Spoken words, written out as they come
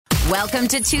Welcome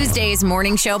to Tuesday's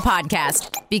Morning Show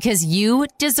podcast, because you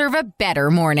deserve a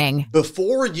better morning.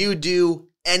 Before you do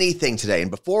anything today, and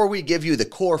before we give you the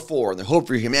core four and the hope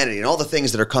for humanity and all the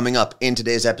things that are coming up in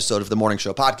today's episode of the Morning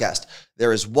Show podcast,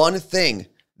 there is one thing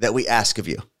that we ask of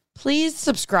you. Please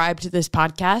subscribe to this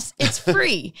podcast. It's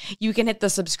free. You can hit the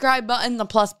subscribe button, the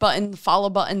plus button, the follow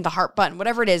button, the heart button,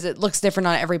 whatever it is. It looks different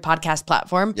on every podcast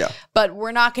platform. Yeah. But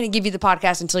we're not going to give you the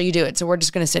podcast until you do it. So we're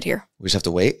just going to sit here. We just have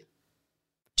to wait.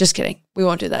 Just kidding. We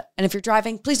won't do that. And if you're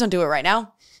driving, please don't do it right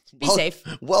now. Be safe.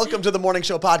 Welcome to the Morning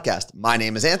Show podcast. My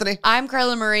name is Anthony. I'm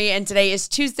Carla Marie, and today is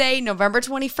Tuesday, November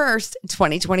 21st,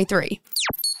 2023.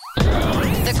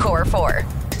 The core four.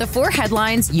 The four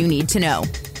headlines you need to know.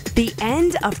 The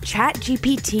end of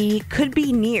ChatGPT could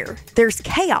be near. There's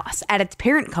chaos at its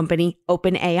parent company,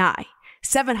 OpenAI.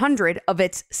 700 of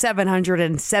its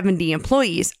 770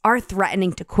 employees are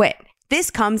threatening to quit. This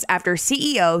comes after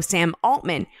CEO Sam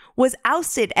Altman was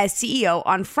ousted as CEO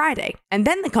on Friday, and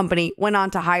then the company went on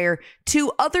to hire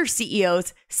two other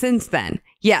CEOs since then.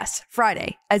 Yes,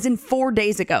 Friday, as in 4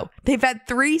 days ago. They've had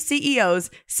 3 CEOs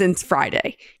since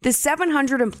Friday. The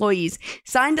 700 employees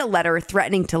signed a letter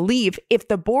threatening to leave if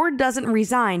the board doesn't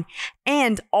resign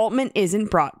and Altman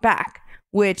isn't brought back,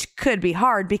 which could be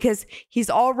hard because he's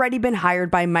already been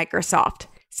hired by Microsoft.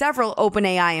 Several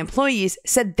OpenAI employees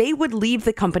said they would leave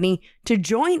the company to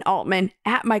join Altman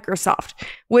at Microsoft,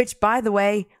 which, by the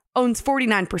way, owns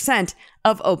 49%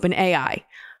 of OpenAI.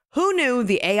 Who knew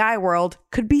the AI world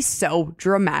could be so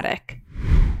dramatic?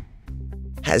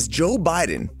 Has Joe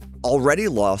Biden already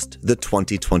lost the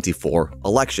 2024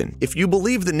 election? If you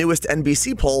believe the newest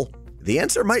NBC poll, the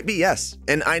answer might be yes.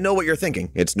 And I know what you're thinking.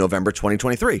 It's November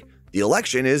 2023. The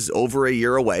election is over a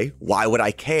year away. Why would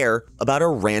I care about a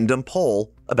random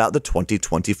poll about the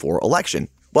 2024 election?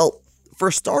 Well, for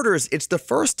starters, it's the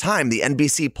first time the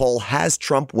NBC poll has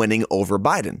Trump winning over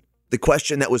Biden. The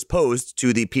question that was posed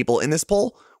to the people in this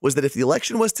poll was that if the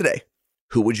election was today,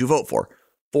 who would you vote for?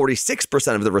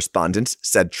 46% of the respondents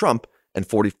said Trump and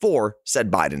 44% said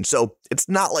Biden. So it's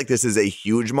not like this is a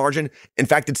huge margin. In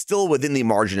fact, it's still within the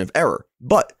margin of error.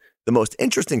 But the most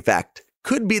interesting fact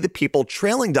could be the people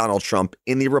trailing Donald Trump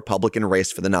in the Republican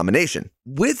race for the nomination.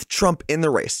 With Trump in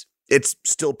the race, it's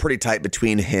still pretty tight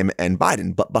between him and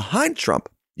Biden. But behind Trump,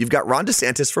 you've got Ron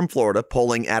DeSantis from Florida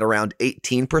polling at around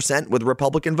 18% with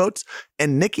Republican votes,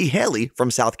 and Nikki Haley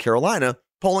from South Carolina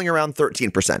polling around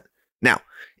 13%. Now,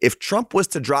 if Trump was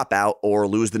to drop out or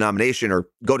lose the nomination or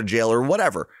go to jail or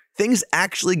whatever, things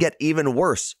actually get even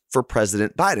worse for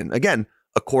President Biden. Again,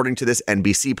 according to this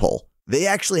NBC poll. They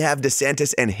actually have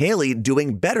DeSantis and Haley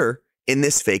doing better in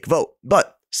this fake vote.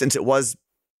 But since it was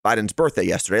Biden's birthday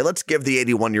yesterday, let's give the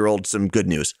 81-year-old some good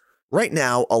news. Right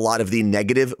now, a lot of the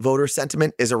negative voter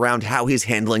sentiment is around how he's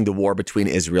handling the war between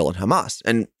Israel and Hamas.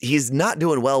 And he's not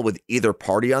doing well with either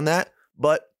party on that.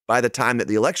 But by the time that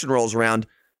the election rolls around,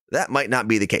 that might not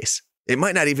be the case. It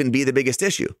might not even be the biggest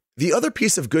issue. The other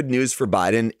piece of good news for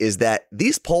Biden is that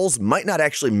these polls might not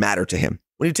actually matter to him.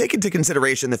 When you take into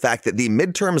consideration the fact that the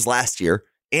midterms last year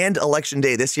and election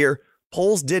day this year,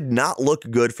 polls did not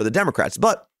look good for the Democrats,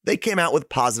 but they came out with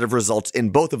positive results in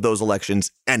both of those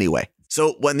elections anyway.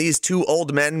 So when these two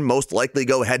old men most likely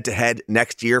go head to head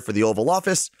next year for the Oval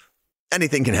Office,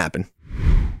 anything can happen.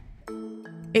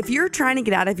 If you're trying to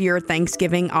get out of your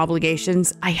Thanksgiving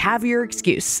obligations, I have your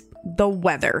excuse. The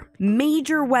weather.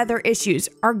 Major weather issues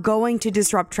are going to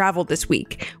disrupt travel this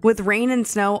week, with rain and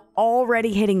snow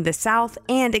already hitting the south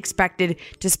and expected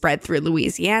to spread through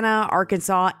Louisiana,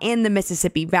 Arkansas, and the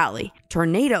Mississippi Valley.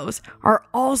 Tornadoes are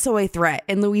also a threat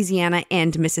in Louisiana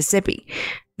and Mississippi.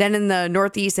 Then in the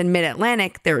Northeast and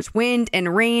Mid-Atlantic, there's wind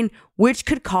and rain, which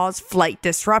could cause flight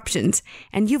disruptions.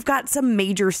 And you've got some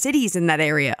major cities in that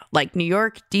area, like New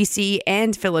York, DC,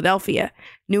 and Philadelphia.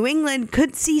 New England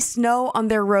could see snow on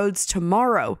their roads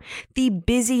tomorrow, the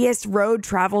busiest road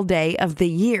travel day of the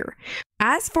year.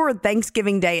 As for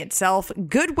Thanksgiving Day itself,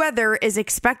 good weather is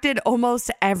expected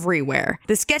almost everywhere.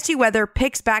 The sketchy weather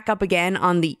picks back up again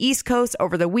on the East Coast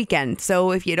over the weekend,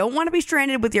 so if you don't want to be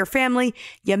stranded with your family,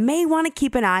 you may want to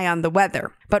keep an eye on the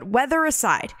weather. But weather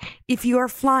aside, if you are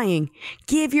flying,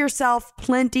 give yourself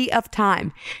plenty of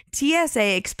time.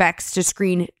 TSA expects to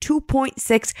screen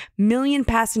 2.6 million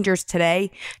passengers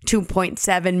today,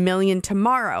 2.7 million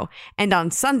tomorrow, and on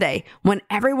Sunday, when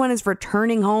everyone is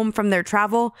returning home from their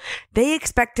travel, they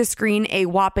expect to screen a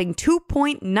whopping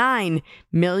 2.9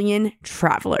 million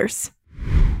travelers.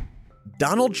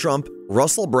 Donald Trump,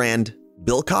 Russell Brand,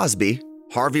 Bill Cosby,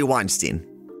 Harvey Weinstein.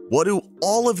 What do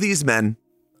all of these men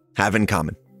have in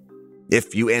common?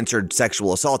 If you answered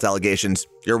sexual assault allegations,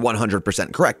 you're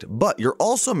 100% correct, but you're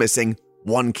also missing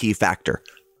one key factor.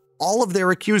 all of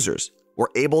their accusers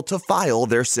were able to file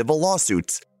their civil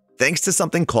lawsuits thanks to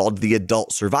something called the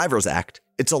Adult Survivors Act.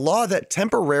 It's a law that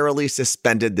temporarily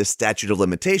suspended the statute of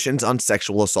limitations on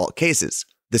sexual assault cases.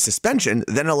 The suspension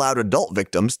then allowed adult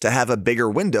victims to have a bigger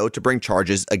window to bring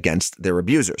charges against their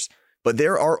abusers. But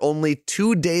there are only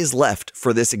 2 days left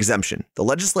for this exemption. The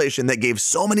legislation that gave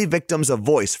so many victims a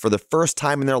voice for the first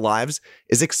time in their lives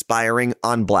is expiring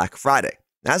on Black Friday.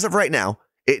 As of right now,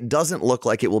 it doesn't look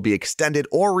like it will be extended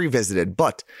or revisited,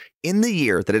 but in the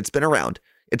year that it's been around,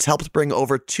 it's helped bring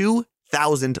over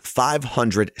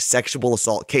 2,500 sexual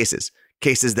assault cases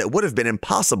that would have been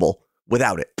impossible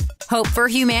without it. Hope for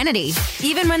humanity.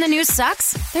 Even when the news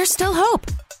sucks, there's still hope.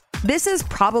 This is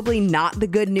probably not the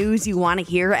good news you want to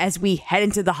hear as we head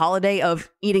into the holiday of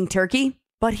eating turkey,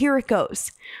 but here it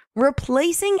goes.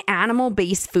 Replacing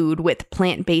animal-based food with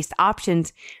plant-based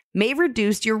options may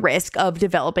reduce your risk of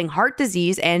developing heart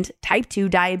disease and type 2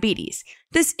 diabetes.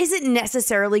 This isn't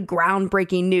necessarily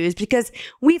groundbreaking news because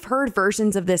we've heard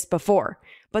versions of this before,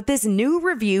 but this new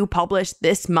review published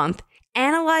this month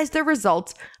analyzed the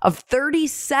results of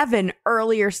 37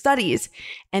 earlier studies,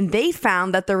 and they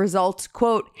found that the results,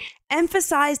 quote,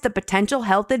 emphasize the potential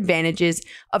health advantages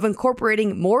of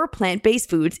incorporating more plant-based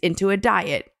foods into a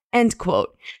diet, end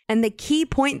quote. And the key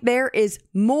point there is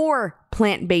more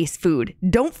plant-based food.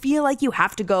 Don't feel like you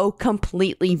have to go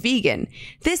completely vegan.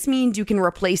 This means you can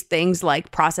replace things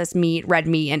like processed meat, red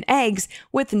meat, and eggs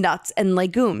with nuts and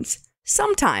legumes.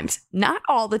 Sometimes, not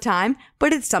all the time,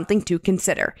 but it's something to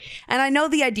consider. And I know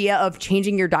the idea of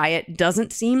changing your diet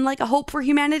doesn't seem like a hope for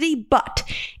humanity, but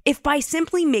if by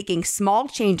simply making small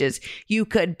changes, you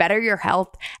could better your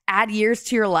health, add years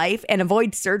to your life, and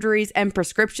avoid surgeries and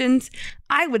prescriptions,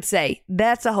 I would say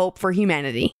that's a hope for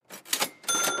humanity.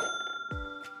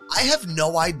 I have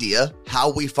no idea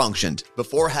how we functioned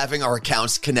before having our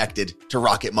accounts connected to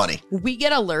Rocket Money. We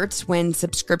get alerts when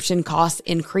subscription costs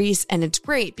increase, and it's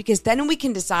great because then we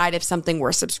can decide if something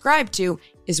we're subscribed to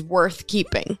is worth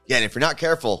keeping. Yeah, and if you're not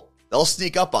careful, they'll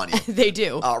sneak up on you. They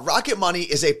do. Rocket Money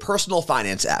is a personal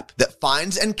finance app that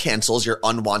finds and cancels your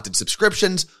unwanted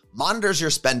subscriptions, monitors your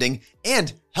spending,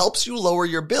 and helps you lower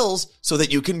your bills so that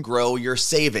you can grow your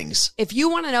savings. If you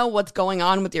want to know what's going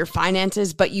on with your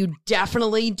finances, but you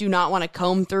definitely do not want to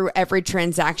comb through every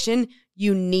transaction,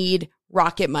 you need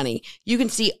Rocket Money. You can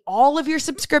see all of your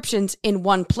subscriptions in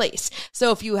one place.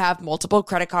 So if you have multiple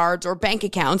credit cards or bank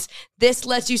accounts, this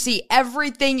lets you see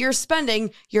everything you're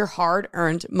spending your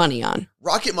hard-earned money on.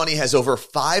 Rocket Money has over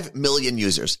 5 million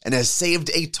users and has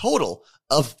saved a total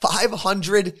of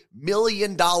 $500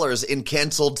 million in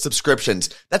canceled subscriptions.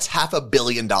 That's $500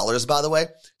 million, by the way,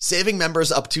 saving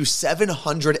members up to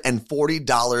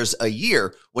 $740 a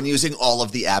year when using all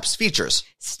of the app's features.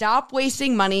 Stop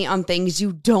wasting money on things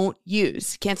you don't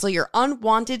use. Cancel your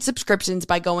unwanted subscriptions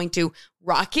by going to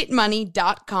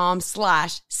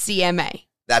rocketmoney.com/CMA.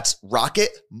 That's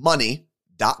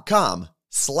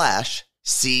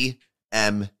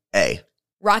rocketmoney.com/CMA.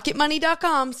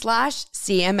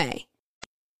 rocketmoney.com/CMA.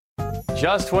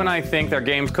 Just when I think their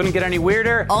games couldn't get any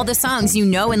weirder. All the songs you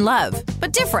know and love,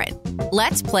 but different.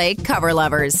 Let's play Cover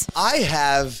Lovers. I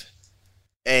have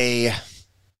I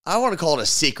want to call it a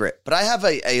secret, but I have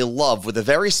a love with a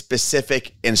very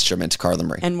specific instrument, Carla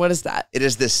Marie. And what is that? It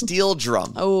is the steel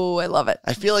drum. Oh, I love it.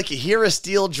 I feel like you hear a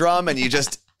steel drum and you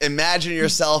just imagine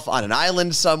yourself on an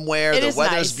island somewhere. The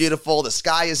weather's beautiful. The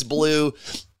sky is blue.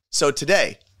 So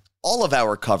today, all of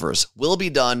our covers will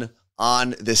be done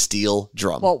on the steel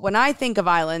drum. Well, when I think of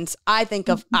islands, I think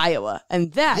of Iowa.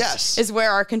 And that is where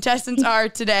our contestants are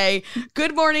today.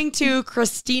 Good morning to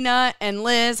Christina and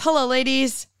Liz. Hello,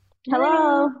 ladies.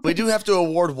 Hello. We do have to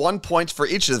award 1 point for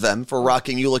each of them for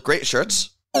rocking You Look Great shirts.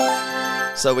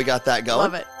 So we got that going.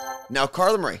 Love it. Now,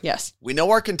 Carla Marie. Yes. We know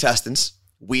our contestants.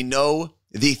 We know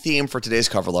the theme for today's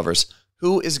Cover Lovers.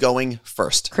 Who is going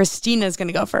first? Christina's going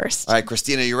to go first. All right,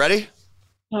 Christina, you ready?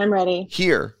 I'm ready.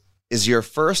 Here is your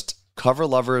first Cover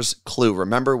Lovers clue.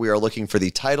 Remember, we are looking for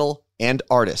the title and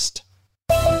artist.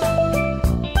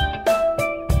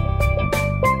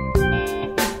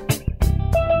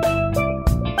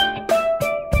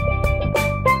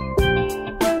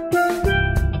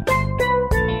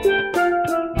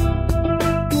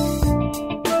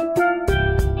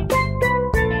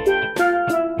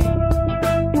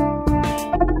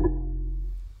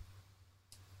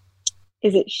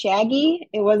 Is it Shaggy?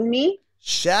 It wasn't me?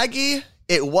 Shaggy,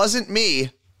 it wasn't me.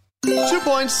 2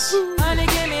 points. Well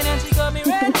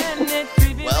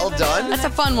done. That's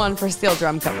a fun one for steel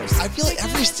drum covers. I feel like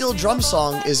every steel drum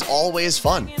song is always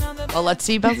fun. Well, let's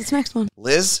see about this next one.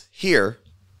 Liz, here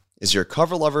is your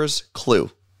Cover Lovers clue.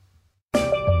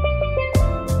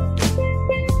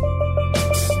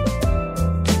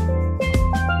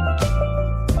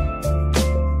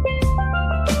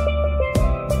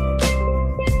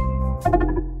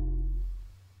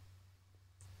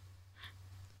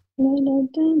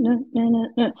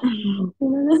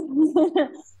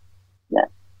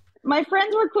 My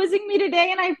friends were quizzing me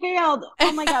today and I failed.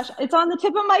 Oh my gosh. It's on the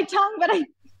tip of my tongue, but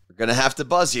We're going to have to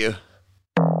buzz you.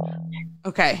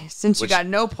 Okay, since you got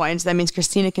no points, that means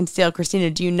Christina can steal.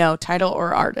 Christina, do you know title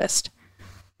or artist?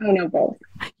 I know both.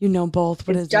 You know both.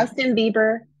 What is It's Justin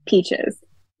Bieber, Peaches.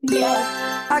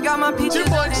 Yeah. I got my peaches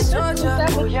 2 points. in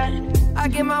Georgia. I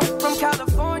get my from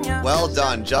California. Well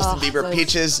done. Justin Bieber, Liz.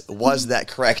 Peaches was that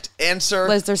correct answer.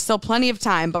 Liz, there's still plenty of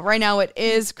time, but right now it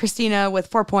is Christina with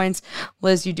 4 points.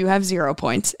 Liz, you do have 0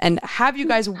 points. And have you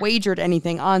guys wagered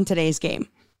anything on today's game?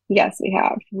 Yes, we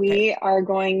have. We are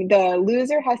going, the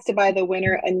loser has to buy the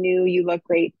winner a new You Look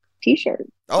Great t-shirt.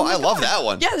 Oh, I love that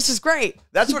one. Yeah, this is great.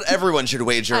 That's what everyone should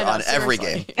wager I know, on every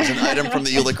seriously. game. It's an item from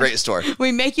the You Look Great store.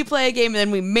 We make you play a game and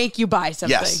then we make you buy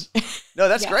something. Yes. No,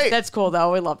 that's great. That's cool,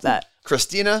 though. We love that.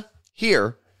 Christina,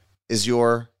 here is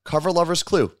your cover lover's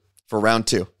clue for round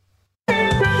 2.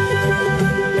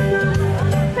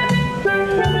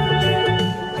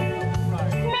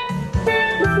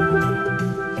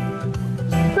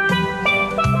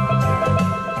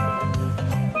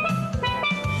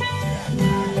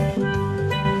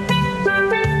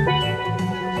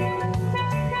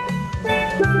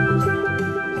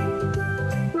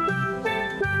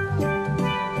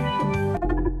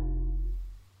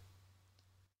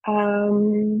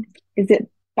 Is it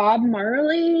Bob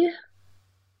Marley?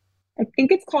 I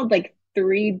think it's called like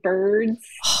Three Birds.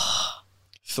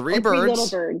 Three Or Birds. Three Little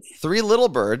Birds. Three Little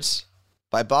Birds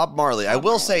by Bob Marley. I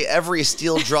will say every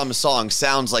steel drum song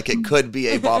sounds like it could be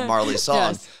a Bob Marley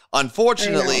song. Yes.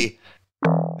 Unfortunately,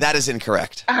 that is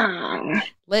incorrect. Ah,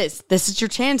 Liz, this is your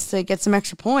chance to get some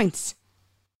extra points.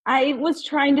 I was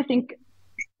trying to think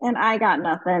and I got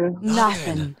nothing.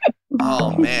 Nothing.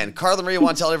 Oh, man. Carla Marie, you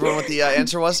want to tell everyone what the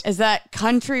answer was? Is that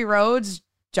Country Roads,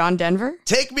 John Denver?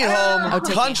 Take Me Home, Take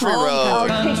Me Country Home, Road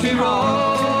Take me home.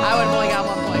 I would have only got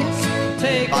 1 point.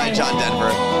 by John Denver.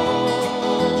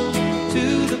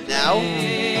 Now,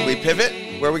 we pivot.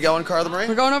 Where are we going, Carla Marie?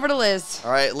 We're going over to Liz.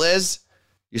 All right, Liz,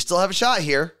 you still have a shot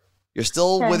here. You're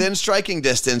still Okay. within striking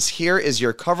distance. Here is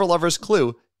your cover lover's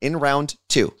clue in round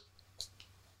 2.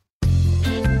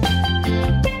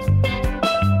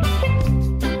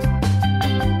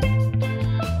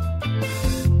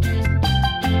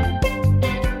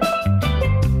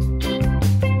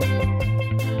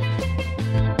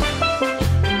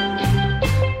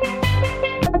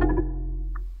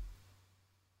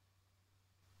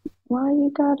 Why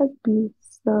you gotta be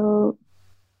so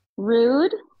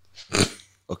rude?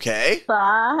 Okay.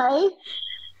 Bye.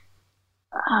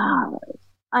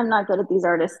 I'm not good at these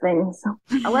artist things.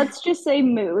 Let's just say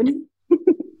mood.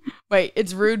 Wait,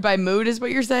 it's Rude by Mood is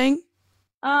what you're saying?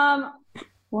 Why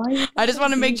you I just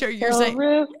want to make sure gotta be you're so saying...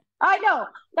 rude? I know.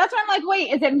 That's why I'm like,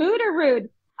 wait, is it mood or rude?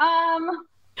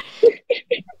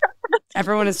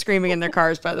 Everyone is screaming in their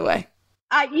cars, by the way.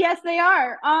 Yes, they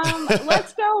are.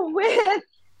 Let's go with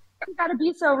you gotta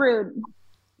be so rude.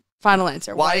 Final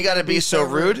answer. Why you gotta be so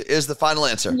rude is the final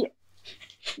answer. Yeah.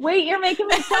 Wait, you're making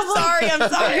me so Sorry, I'm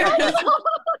sorry.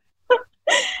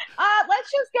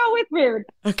 Let's just go with rude.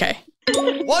 Okay.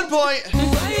 1 point.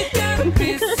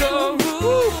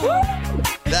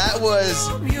 That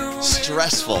was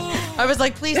stressful. I was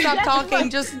like, please stop talking.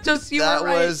 Just you That were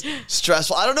right. was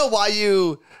stressful. I don't know why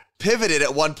you pivoted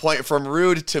at one point from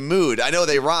rude to mood. I know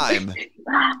they rhyme,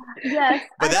 Yes.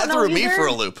 but that threw me for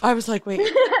a loop. I was like, wait.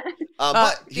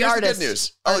 But the here's the artist. good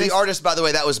news. Oh, the artist, by the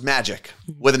way, that was Magic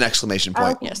with an exclamation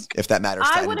point. Yes. If that matters to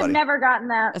I would have anybody. never gotten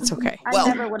that. That's okay. Well-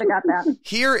 I never would have got that.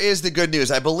 Here is the good news.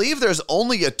 I believe there's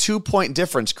only a 2-point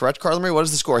difference, correct, Carla Marie? What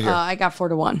is the score here? I got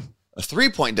 4-1. A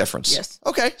 3-point difference. Yes.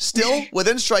 Okay, still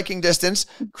within striking distance.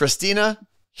 Christina,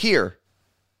 here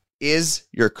is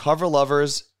your cover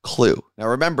lover's clue. Now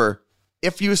remember,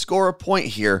 if you score a point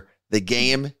here, the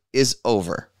game is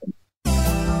over.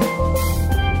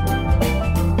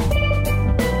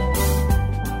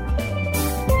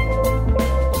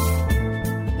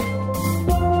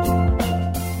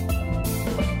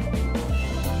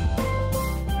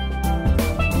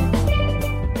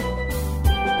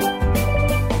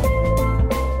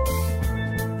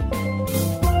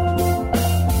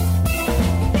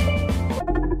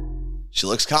 She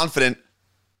looks confident.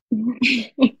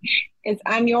 It's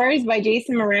I'm Yours by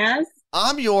Jason Mraz.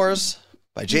 I'm Yours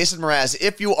by Jason Mraz.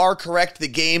 If you are correct, the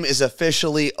game is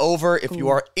officially over. If you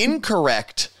are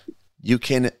incorrect, you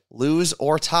can lose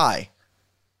or tie.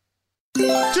 2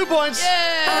 points.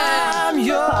 I'm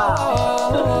yours.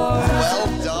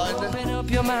 Well done. Open up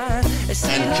your mind.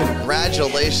 And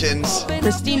congratulations.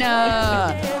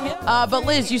 Christina. But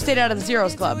Liz, you stayed out of the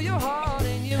Zeros Club.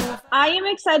 I am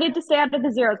excited to stay after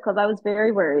the zeros because I was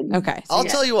very worried. Okay. I'll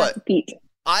tell you what. Pete.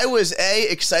 I was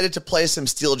excited to play some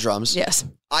steel drums. Yes.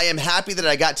 I am happy that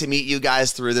I got to meet you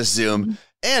guys through this Zoom.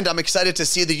 And I'm excited to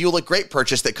see the You Look Great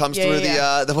purchase that comes through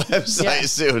the website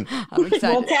soon. I'm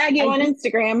excited. We'll tag you on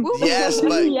Instagram. Yes,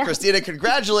 but Yeah. Christina,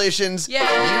 congratulations. Yeah.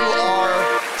 You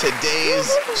are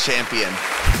today's champion.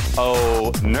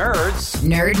 Oh, nerds.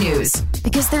 Nerd news.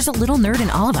 Because there's a little nerd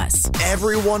in all of us.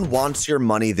 Everyone wants your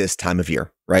money this time of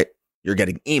year, right? You're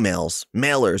getting emails,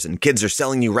 mailers, and kids are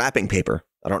selling you wrapping paper.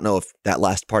 I don't know if that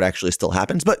last part actually still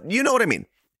happens, but you know what I mean.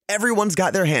 Everyone's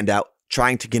got their hand out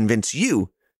trying to convince you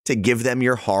to give them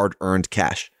your hard-earned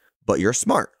cash. But you're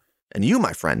smart, and you,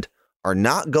 my friend, are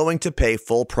not going to pay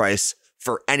full price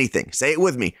for anything. Say it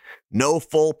with me. No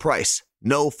full price.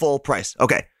 No full price.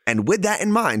 Okay, and with that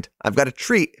in mind, I've got a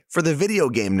treat for the video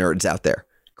game nerds out there.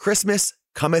 Christmas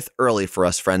cometh early for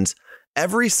us, friends.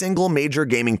 Every single major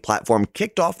gaming platform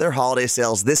kicked off their holiday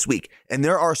sales this week, and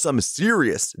there are some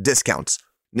serious discounts.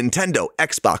 Nintendo,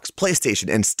 Xbox, PlayStation,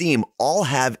 and Steam all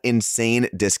have insane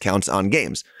discounts on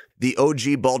games. The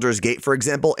OG Baldur's Gate, for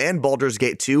example, and Baldur's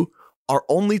Gate 2 are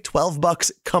only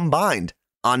 $12 combined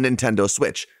on Nintendo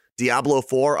Switch. Diablo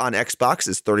 4 on Xbox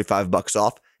is $35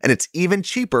 off, and it's even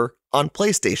cheaper on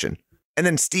PlayStation. And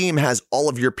then Steam has all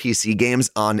of your PC games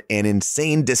on an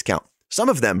insane discount. Some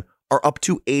of them are up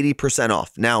to 80%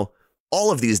 off. Now,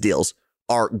 all of these deals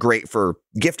are great for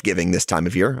gift giving this time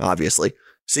of year, obviously.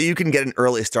 So you can get an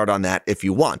early start on that if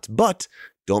you want, but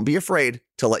don't be afraid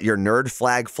to let your nerd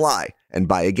flag fly and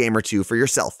buy a game or two for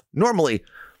yourself. Normally,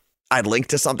 I'd link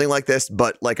to something like this,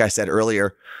 but like I said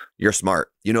earlier, you're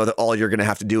smart. You know that all you're going to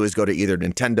have to do is go to either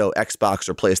Nintendo, Xbox,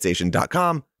 or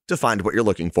PlayStation.com to find what you're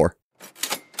looking for.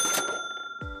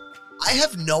 I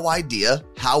have no idea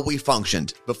how we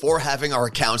functioned before having our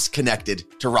accounts connected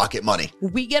to Rocket Money.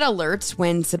 We get alerts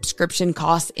when subscription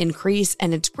costs increase,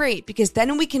 and it's great because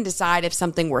then we can decide if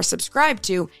something we're subscribed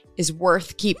to is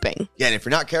worth keeping. Yeah, and if you're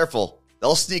not careful,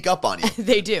 they'll sneak up on you.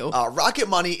 They do. Rocket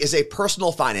Money is a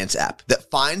personal finance app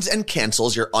that finds and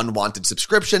cancels your unwanted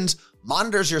subscriptions,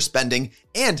 monitors your spending,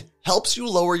 and helps you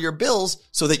lower your bills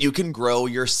so that you can grow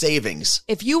your savings.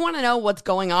 If you want to know what's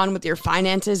going on with your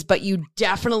finances, but you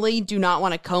definitely do not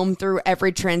want to comb through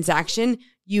every transaction,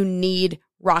 you need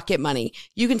Rocket Money.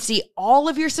 You can see all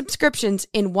of your subscriptions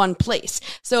in one place.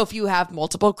 So if you have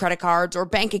multiple credit cards or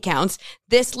bank accounts,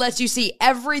 this lets you see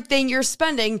everything you're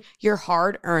spending your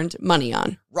hard-earned money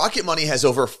on. Rocket Money has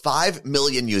over 5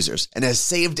 million users and has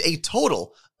saved a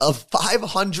total of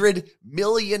 $500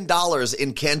 million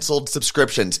in canceled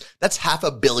subscriptions. That's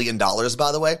 $500 million,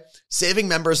 by the way, saving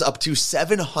members up to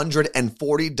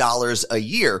 $740 a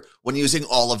year when using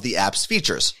all of the app's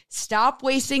features. Stop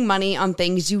wasting money on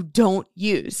things you don't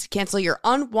use. Cancel your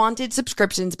unwanted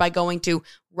subscriptions by going to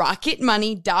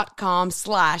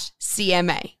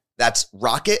rocketmoney.com/CMA. That's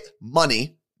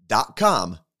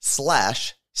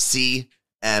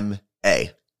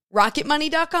rocketmoney.com/CMA.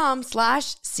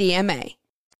 rocketmoney.com/CMA.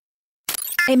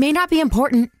 It may not be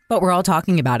important, but we're all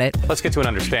talking about it. Let's get to an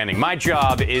understanding. My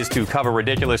job is to cover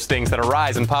ridiculous things that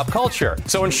arise in pop culture.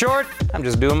 So in short, I'm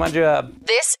just doing my job.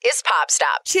 This is Pop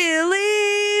Stop.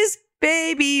 Chili's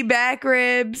baby back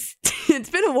ribs.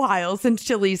 It's been a while since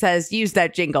Chili's has used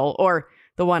that jingle, or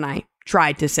the one I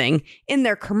tried to sing, in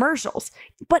their commercials,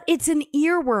 but it's an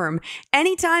earworm.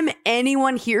 Anytime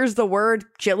anyone hears the word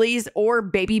Chili's or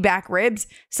baby back ribs,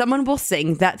 someone will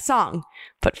sing that song.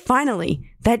 But finally,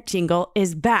 that jingle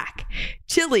is back.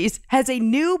 Chili's has a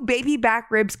new baby back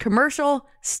ribs commercial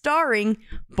starring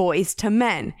Boyz II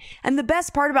Men. And the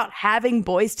best part about having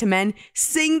Boyz II Men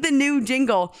sing the new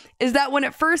jingle is that when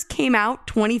it first came out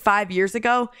 25 years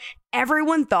ago,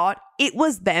 everyone thought it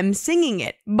was them singing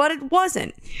it, but it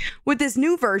wasn't. With this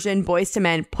new version, Boyz II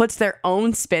Men puts their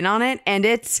own spin on it, and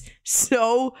it's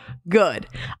so good.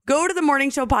 Go to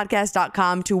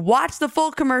themorningshowpodcast.com to watch the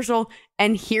full commercial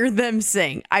and hear them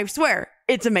sing. I swear,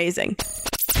 it's amazing.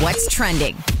 What's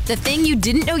trending? The thing you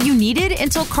didn't know you needed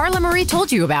until Carla Marie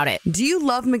told you about it. Do you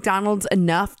love McDonald's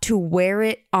enough to wear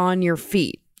it on your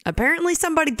feet? Apparently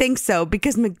somebody thinks so,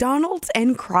 because McDonald's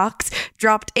and Crocs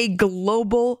dropped a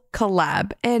global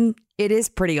collab, and it is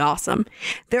pretty awesome.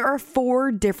 There are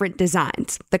 4 different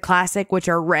designs. The classic, which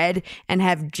are red and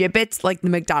have gibbets like the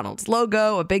McDonald's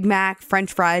logo, a Big Mac,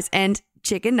 French fries, and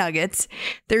chicken nuggets.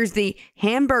 There's the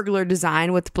Hamburglar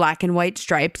design with black and white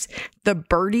stripes, the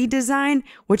Birdie design,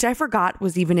 which I forgot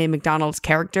was even a McDonald's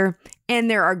character,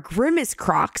 and there are Grimace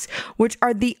Crocs, which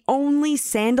are the only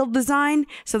sandal design,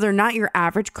 so they're not your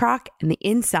average Croc, and the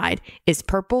inside is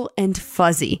purple and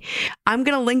fuzzy. I'm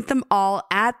going to link them all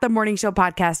at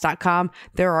themorningshowpodcast.com.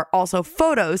 There are also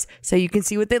photos so you can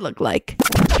see what they look like.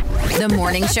 The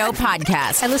Morning Show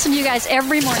Podcast. I listen to you guys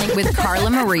every morning. With Carla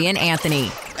Marie and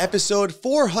Anthony. Episode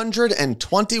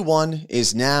 421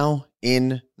 is now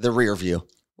in the rear view.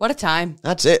 What a time.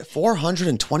 That's it.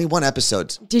 421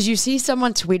 episodes. Did you see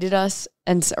someone tweeted us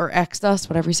or X'd us,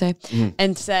 whatever you say,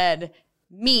 and said,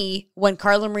 me, when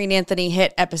Carla Marie and Anthony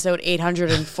hit episode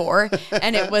 804,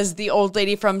 and it was the old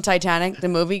lady from Titanic, the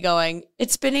movie, going,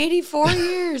 it's been 84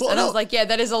 years. I was like, yeah,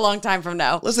 that is a long time from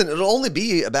now. Listen, it'll only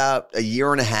be about a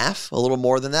year and a half, a little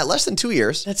more than that, less than 2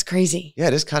 years. That's crazy. Yeah,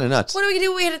 it is kind of nuts. What are we going to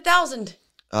do when we hit 1,000?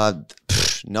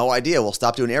 No idea. We'll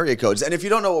stop doing area codes. And if you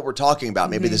don't know what we're talking about,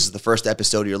 maybe this is the first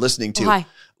episode you're listening to. Hi.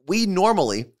 We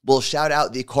normally will shout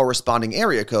out the corresponding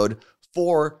area code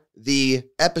for the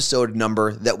episode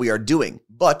number that we are doing.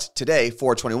 But today,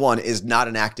 421 is not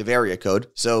an active area code.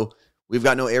 So we've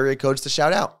got no area codes to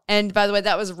shout out. And by the way,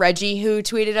 that was Reggie who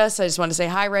tweeted us. I just want to say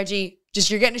hi, Reggie.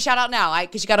 You're getting a shout out now,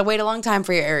 because you got to wait a long time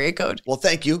for your area code. Well,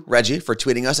 thank you, Reggie, for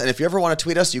tweeting us. And if you ever want to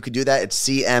tweet us, you can do that. It's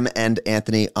CM and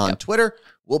Anthony on Twitter.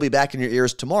 We'll be back in your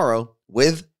ears tomorrow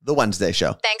with The Wednesday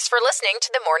Show. Thanks for listening to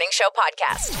The Morning Show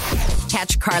Podcast.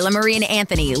 Catch Carla Marie and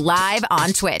Anthony live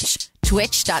on Twitch.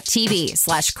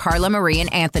 Twitch.tv/Carla Marie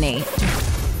and Anthony.